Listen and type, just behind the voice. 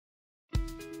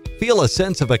Feel a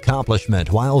sense of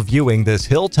accomplishment while viewing this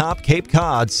hilltop Cape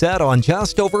Cod set on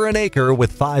just over an acre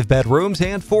with 5 bedrooms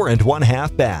and 4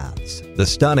 1/2 baths. The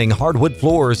stunning hardwood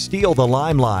floors steal the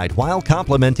limelight while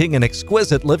complementing an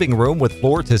exquisite living room with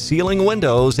floor-to-ceiling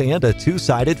windows and a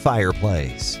 2-sided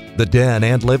fireplace. The den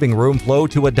and living room flow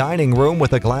to a dining room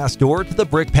with a glass door to the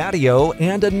brick patio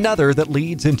and another that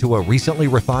leads into a recently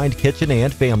refined kitchen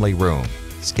and family room.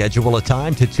 Schedule a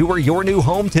time to tour your new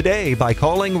home today by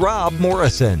calling Rob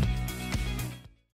Morrison.